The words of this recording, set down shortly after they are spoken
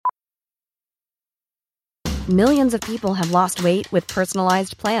Millions of people have lost weight with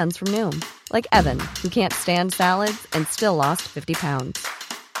personalized plans from Noom. Like Evan, who can't stand salads and still lost 50 pounds.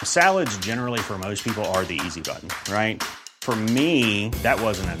 Salads generally for most people are the easy button, right? For me, that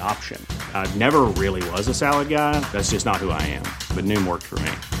wasn't an option. I never really was a salad guy. That's just not who I am. But Noom worked for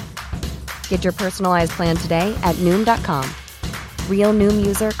me. Get your personalized plan today at Noom.com. Real Noom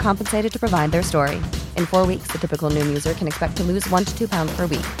user compensated to provide their story. In 4 weeks, the typical Noom user can expect to lose 1 to 2 pounds per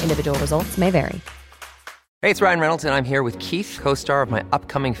week. Individual results may vary. Hey, it's Ryan Reynolds, and I'm here with Keith, co-star of my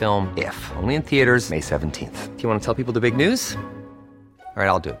upcoming film, If, only in theaters May 17th. Do you want to tell people the big news? All right,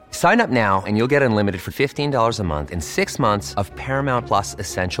 I'll do it. Sign up now and you'll get unlimited for $15 a month and 6 months of Paramount Plus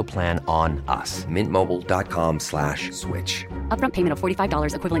Essential Plan on us. MintMobile.com/switch. Upfront payment of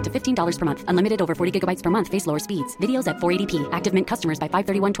 $45 equivalent to $15 per month. Unlimited over 40 gigabytes per month. Face lower speeds. Videos at 480p. Active Mint customers by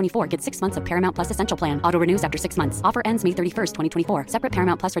 531.24 get 6 months of Paramount Plus Essential Plan. Auto renews after 6 months. Offer ends May 31st, 2024. Separate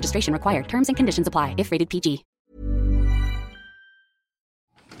Paramount Plus registration required. Terms and conditions apply if rated PG.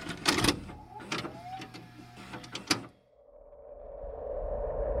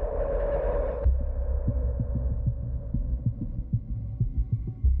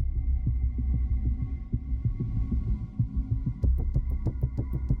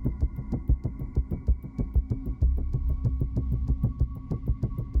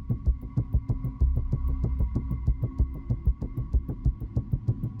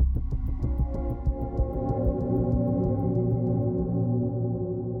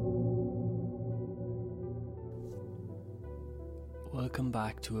 Welcome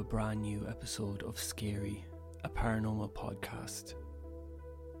back to a brand new episode of Scary, a paranormal podcast.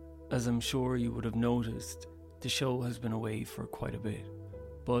 As I'm sure you would have noticed, the show has been away for quite a bit,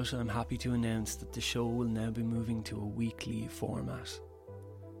 but I'm happy to announce that the show will now be moving to a weekly format.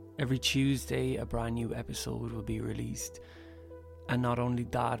 Every Tuesday, a brand new episode will be released, and not only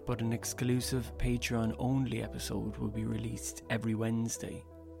that, but an exclusive Patreon-only episode will be released every Wednesday,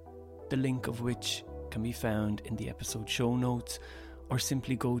 the link of which can be found in the episode show notes, or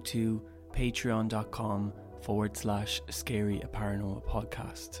simply go to patreon.com/scary a paranormal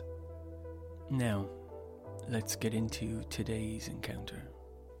podcast. Now, let's get into today's encounter.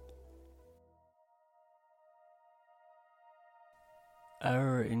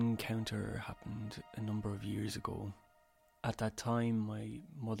 Our encounter happened a number of years ago. At that time, my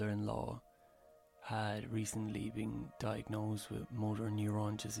mother-in-law had recently been diagnosed with motor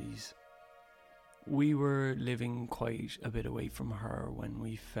neuron disease. We were living quite a bit away from her when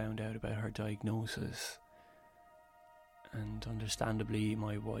we found out about her diagnosis, and understandably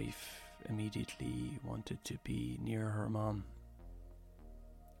my wife immediately wanted to be near her mom.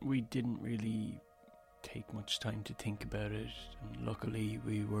 We didn't really take much time to think about it, and luckily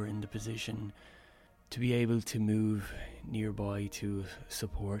we were in the position to be able to move nearby to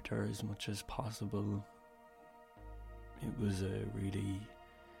support her as much as possible. It was a really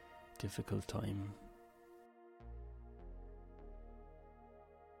difficult time.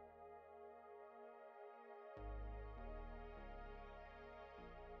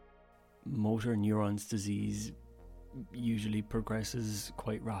 Motor neurons disease usually progresses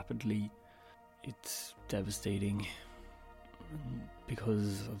quite rapidly. It's devastating. And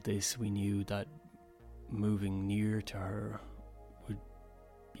because of this, we knew that moving near to her would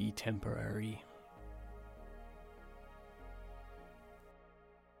be temporary.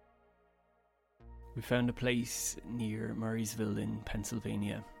 We found a place near Murraysville in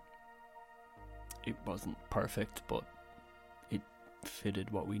Pennsylvania. It wasn't perfect, but it fitted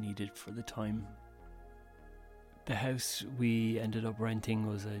what we needed for the time. The house we ended up renting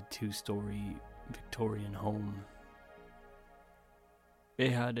was a 2-story Victorian home.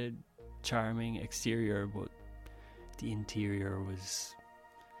 It had a charming exterior, but the interior was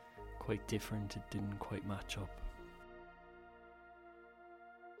quite different. It didn't quite match up.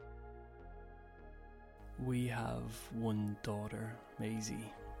 We have one daughter,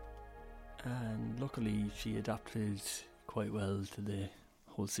 Maisie, and luckily she adapted quite well to the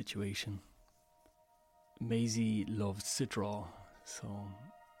whole situation. Maisie loves to draw, so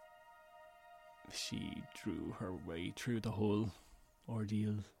she drew her way through the whole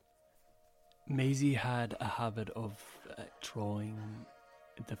ordeal. Maisie had a habit of drawing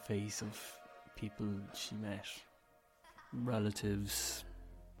the face of people she met, relatives,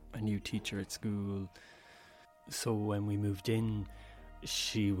 a new teacher at school. So when we moved in,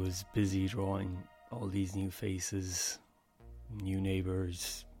 she was busy drawing all these new faces, new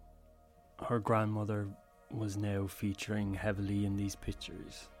neighbours. Her grandmother was now featuring heavily in these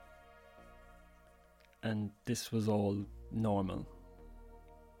pictures. And this was all normal.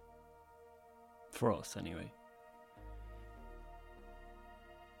 For us, anyway.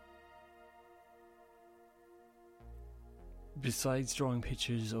 Besides drawing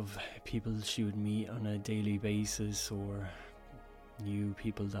pictures of people she would meet on a daily basis or new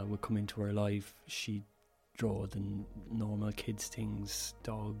people that would come into her life, she'd draw the normal kids things,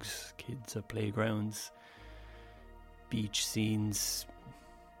 dogs, kids at playgrounds, beach scenes.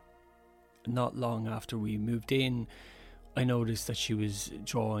 Not long after we moved in, I noticed that she was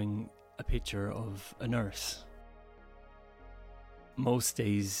drawing a picture of a nurse. Most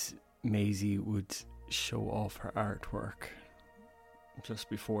days Maisie would show off her artwork just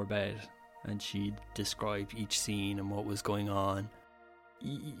before bed, and she'd describe each scene and what was going on.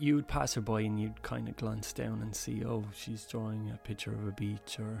 You would pass her by and you'd kind of glance down and see, oh, she's drawing a picture of a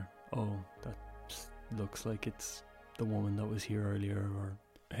beach, or oh, that looks like it's the woman that was here earlier, or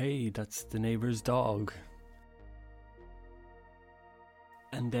hey, that's the neighbour's dog.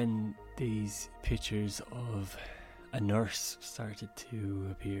 And then these pictures of a nurse started to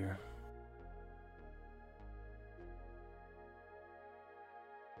appear.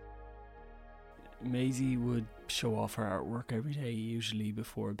 Maisie would show off her artwork every day, usually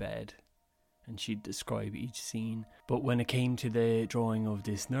before bed, and she'd describe each scene. But when it came to the drawing of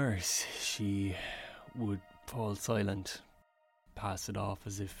this nurse, she would fall silent, pass it off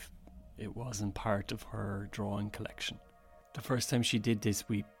as if it wasn't part of her drawing collection. The first time she did this,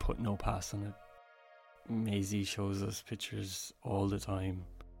 we put no pass on it. Maisie shows us pictures all the time.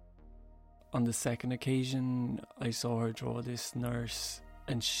 On the second occasion, I saw her draw this nurse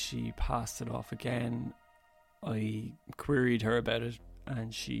and she passed it off again. I queried her about it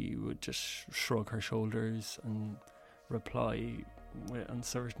and she would just shrug her shoulders and reply with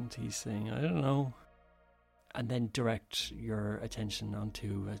uncertainty, saying, I don't know. And then direct your attention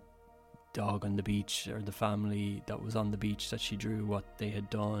onto a dog on the beach, or the family that was on the beach that she drew, what they had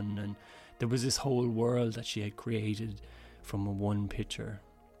done, and there was this whole world that she had created from one picture.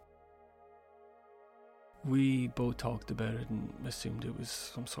 We both talked about it and assumed it was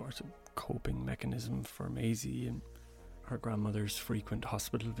some sort of coping mechanism for Maisie and her grandmother's frequent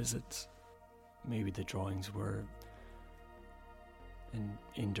hospital visits. Maybe the drawings were an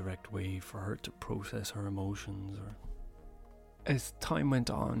indirect way for her to process her emotions. Or as time went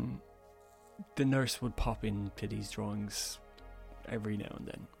on, the nurse would pop into these drawings every now and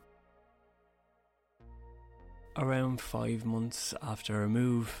then. Around 5 months after our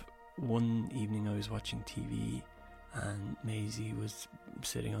move, one evening I was watching TV and Maisie was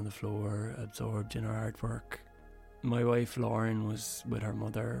sitting on the floor, absorbed in her artwork. My wife Lauren was with her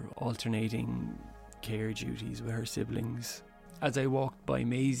mother, alternating care duties with her siblings. As I walked by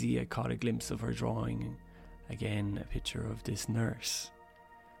Maisie, I caught a glimpse of her drawing, again a picture of this nurse.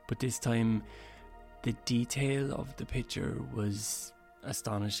 But this time, the detail of the picture was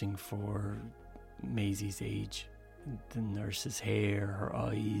astonishing for Maisie's age. The nurse's hair, her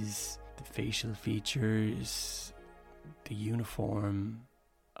eyes, the facial features, the uniform.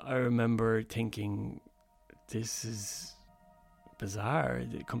 I remember thinking, this is bizarre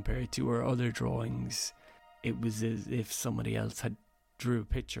compared to her other drawings. It was as if somebody else had drew a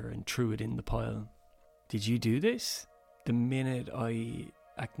picture and threw it in the pile. Did you do this? The minute I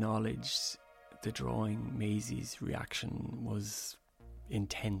acknowledged the drawing, Maisie's reaction was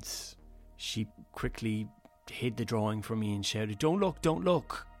intense. She quickly hid the drawing from me and shouted, "Don't look, don't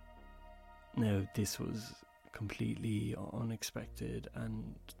look!" Now, this was completely unexpected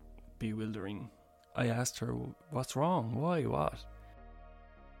and bewildering. I asked her, what's wrong? Why? What?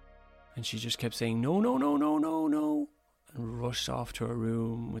 And she just kept saying, no, no, no, no, no, no, and rushed off to her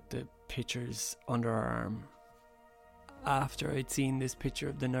room with the pictures under her arm. After I'd seen this picture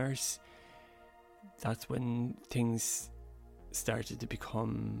of the nurse, that's when things started to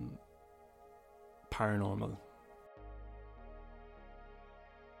become paranormal.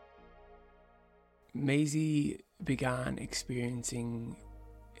 Maisie began experiencing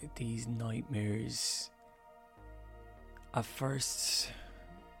these nightmares at first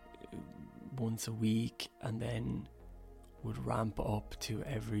once a week, and then would ramp up to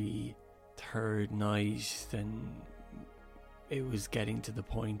every third night. Then it was getting to the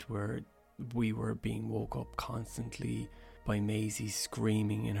point where we were being woke up constantly by Maisie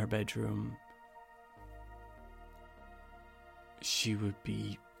screaming in her bedroom. She would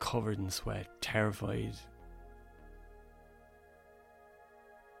be covered in sweat, terrified.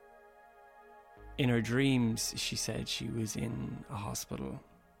 In her dreams, she said she was in a hospital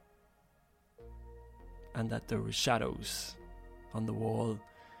and that there were shadows on the wall.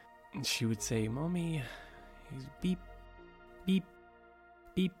 And she would say, "Mommy, he's beep, beep,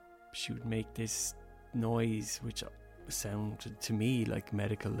 beep." She would make this noise which sounded to me like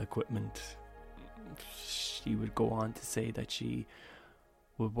medical equipment. She would go on to say that she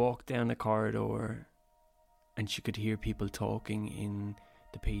would walk down a corridor and she could hear people talking in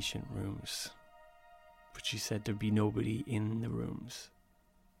the patient rooms. But she said there'd be nobody in the rooms,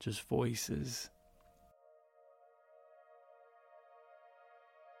 just voices.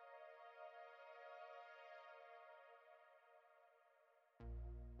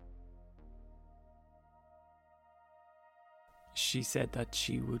 She said that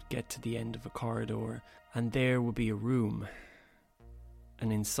she would get to the end of a corridor and there would be a room,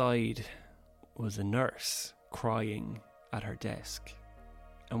 and inside was a nurse crying at her desk.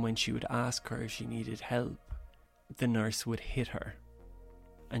 And when she would ask her if she needed help, the nurse would hit her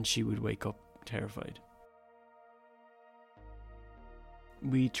and she would wake up terrified.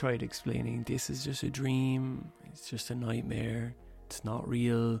 We tried explaining this is just a dream, it's just a nightmare, it's not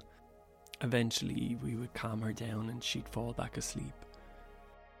real. Eventually we would calm her down and she'd fall back asleep.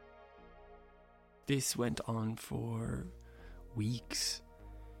 This went on for weeks.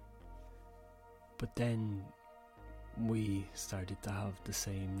 But then we started to have the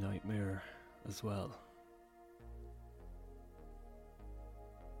same nightmare as well.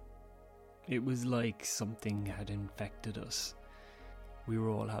 It was like something had infected us. We were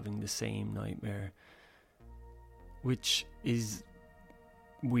all having the same nightmare, which is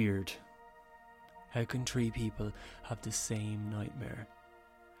weird. How can 3 people have the same nightmare?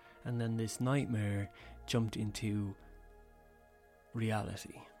 And then this nightmare jumped into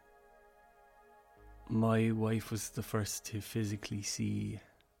reality. My wife was the first to physically see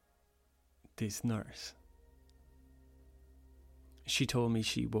this nurse. She told me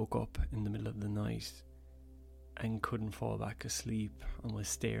she woke up in the middle of the night and couldn't fall back asleep and was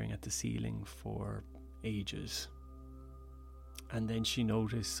staring at the ceiling for ages. And then she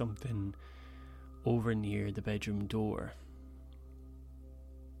noticed something over near the bedroom door.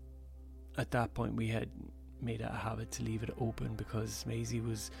 At that point we had made it a habit to leave it open because Maisie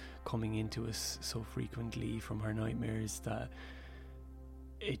was coming into us so frequently from her nightmares that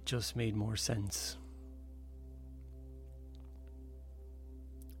it just made more sense.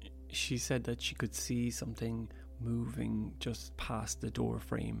 She said that she could see something moving just past the door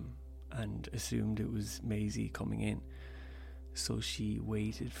frame and assumed it was Maisie coming in. So she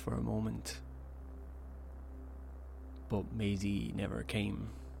waited for a moment. But Maisie never came.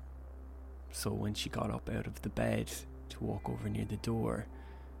 So when she got up out of the bed to walk over near the door,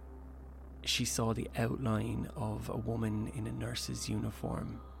 she saw the outline of a woman in a nurse's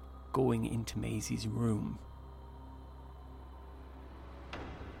uniform going into Maisie's room.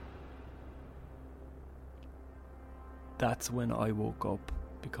 That's when I woke up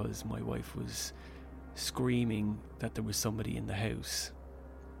because my wife was screaming that there was somebody in the house.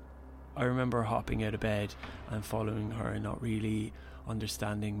 I remember hopping out of bed and following her, not really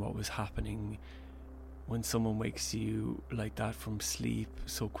understanding what was happening. When someone wakes you like that from sleep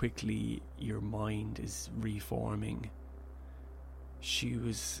so quickly, your mind is reforming. She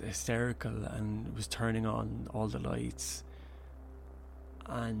was hysterical and was turning on all the lights.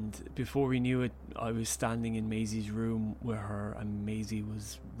 And before we knew it, I was standing in Maisie's room with her, and Maisie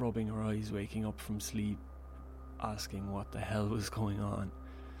was rubbing her eyes, waking up from sleep, asking what the hell was going on.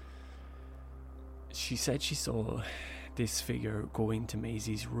 She said she saw this figure go into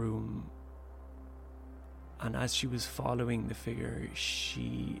Maisie's room, and as she was following the figure,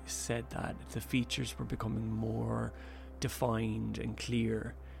 she said that the features were becoming more defined and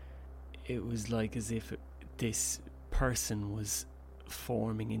clear. It was like as if this person was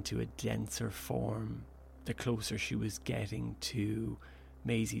forming into a denser form the closer she was getting to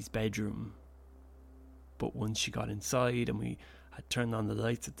Maisie's bedroom. But once she got inside and we had turned on the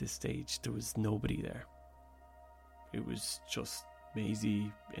lights at this stage, there was nobody there. It was just Maisie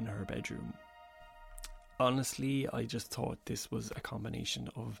in her bedroom. Honestly, I just thought this was a combination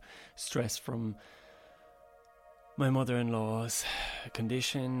of stress from my mother-in-law's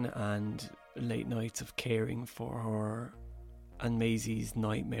condition and late nights of caring for her, and Maisie's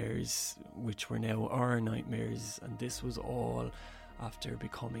nightmares, which were now our nightmares, and this was all after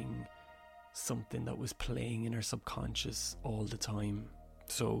becoming something that was playing in her subconscious all the time.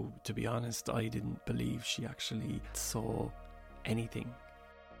 So, to be honest, I didn't believe she actually saw anything.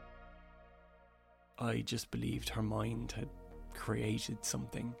 I just believed her mind had created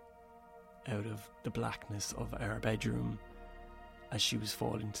something out of the blackness of our bedroom as she was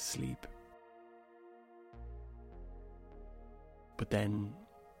falling to sleep. But then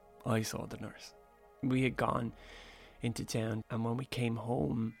I saw the nurse. We had gone into town, and when we came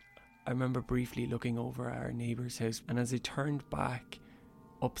home, I remember briefly looking over our neighbour's house, and as I turned back,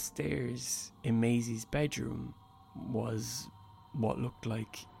 upstairs in Maisie's bedroom was what looked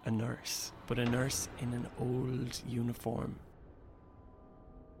like a nurse, but a nurse in an old uniform.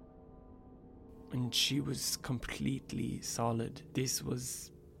 And she was completely solid. This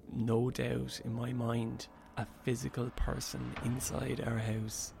was no doubt in my mind a physical person inside our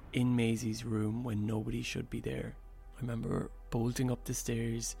house in Maisie's room when nobody should be there. I remember bolting up the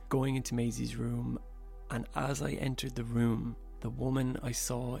stairs, going into Maisie's room, and as I entered the room, the woman I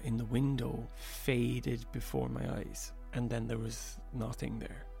saw in the window faded before my eyes, and then there was nothing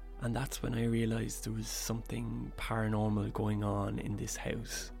there. And that's when I realised there was something paranormal going on in this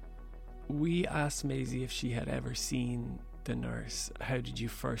house. We asked Maisie if she had ever seen the nurse. How did you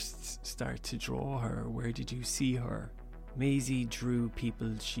first start to draw her? Where did you see her? Maisie drew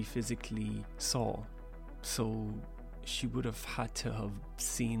people she physically saw, so she would have had to have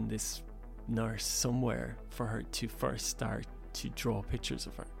seen this nurse somewhere for her to first start to draw pictures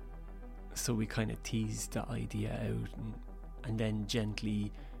of her. So we kind of teased the idea out and then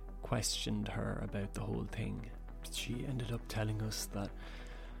gently questioned her about the whole thing. She ended up telling us that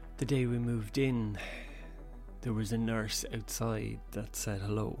the day we moved in, there was a nurse outside that said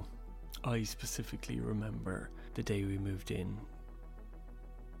hello. I specifically remember the day we moved in,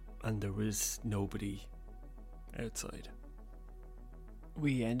 and there was nobody outside.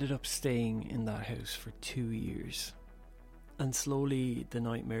 We ended up staying in that house for 2 years, and slowly the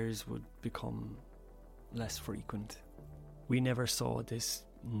nightmares would become less frequent. We never saw this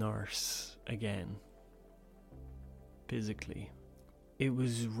nurse again, physically. It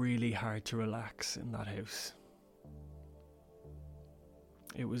was really hard to relax in that house.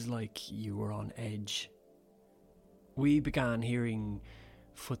 It was like you were on edge. We began hearing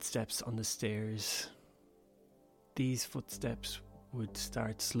footsteps on the stairs. These footsteps would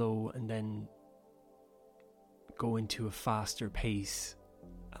start slow and then go into a faster pace.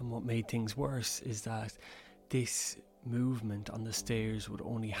 And what made things worse is that this movement on the stairs would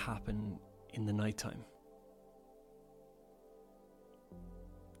only happen in the nighttime.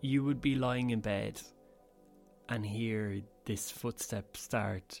 You would be lying in bed and hear this footstep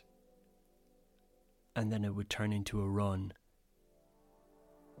start, and then it would turn into a run,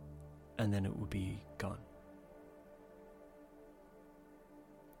 and then it would be gone.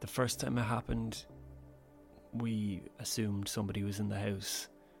 The first time it happened, we assumed somebody was in the house,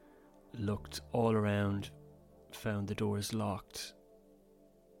 looked all around, found the doors locked.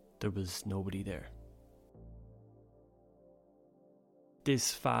 There was nobody there.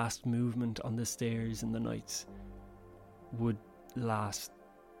 This fast movement on the stairs in the nights would last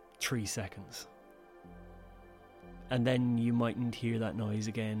 3 seconds. And then you mightn't hear that noise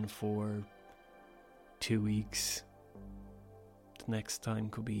again for 2 weeks. The next time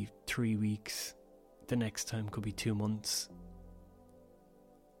could be 3 weeks. The next time could be 2 months.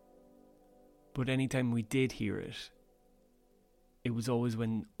 But anytime we did hear it, it was always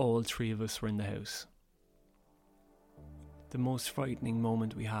when all 3 of us were in the house. The most frightening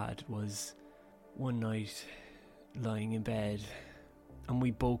moment we had was one night lying in bed and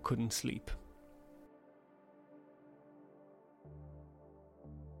we both couldn't sleep.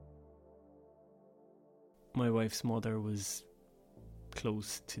 My wife's mother was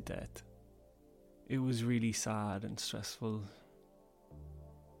close to death. It was really sad and stressful.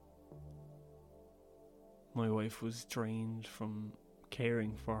 My wife was drained from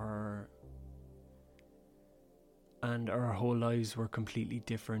caring for her, and our whole lives were completely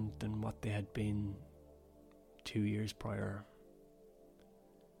different than what they had been 2 years prior.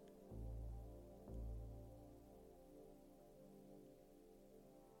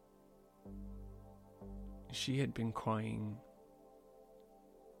 She had been crying,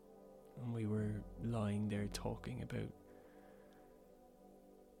 and we were lying there talking about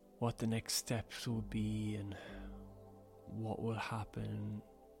what the next steps would be and what will happen,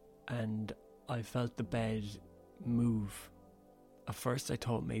 and I felt the bed move. At first I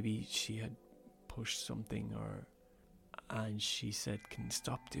thought maybe she had pushed something, and she said, "Can you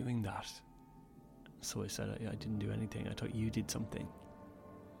stop doing that?" So I said, I didn't do anything, I thought you did something.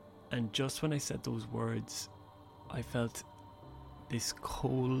 And just when I said those words, I felt this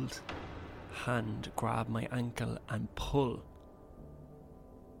cold hand grab my ankle and pull.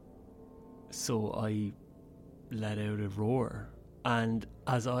 So I let out a roar, and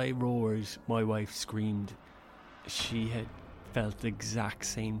as I roared, my wife screamed. She had felt the exact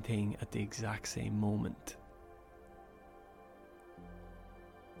same thing at the exact same moment.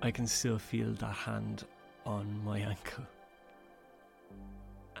 I can still feel that hand on my ankle.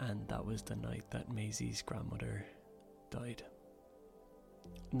 And that was the night that Maisie's grandmother died.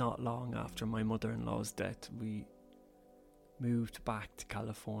 Not long after my mother-in-law's death, we moved back to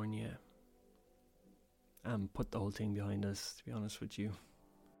California and put the whole thing behind us, to be honest with you.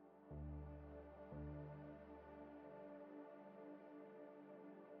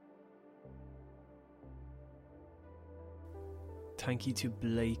 thank you to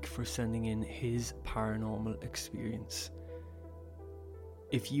Blake for sending in his paranormal experience.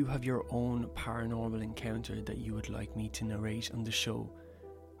 If you have your own paranormal encounter that you would like me to narrate on the show,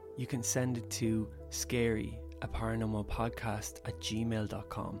 you can send it to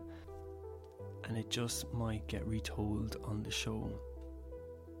scaryaParanormalPodcast@gmail.com, and it just might get retold on the show.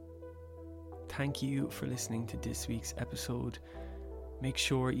 Thank you for listening to this week's episode. Make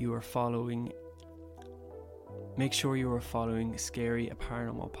sure you are following Scary, a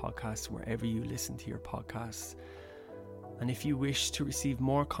Paranormal Podcast, wherever you listen to your podcasts. And if you wish to receive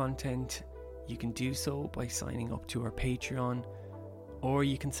more content, you can do so by signing up to our Patreon, or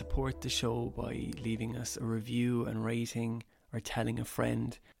you can support the show by leaving us a review and rating, or telling a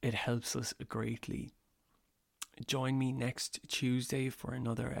friend. It helps us greatly. Join me next Tuesday for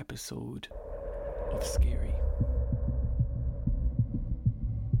another episode of Scary.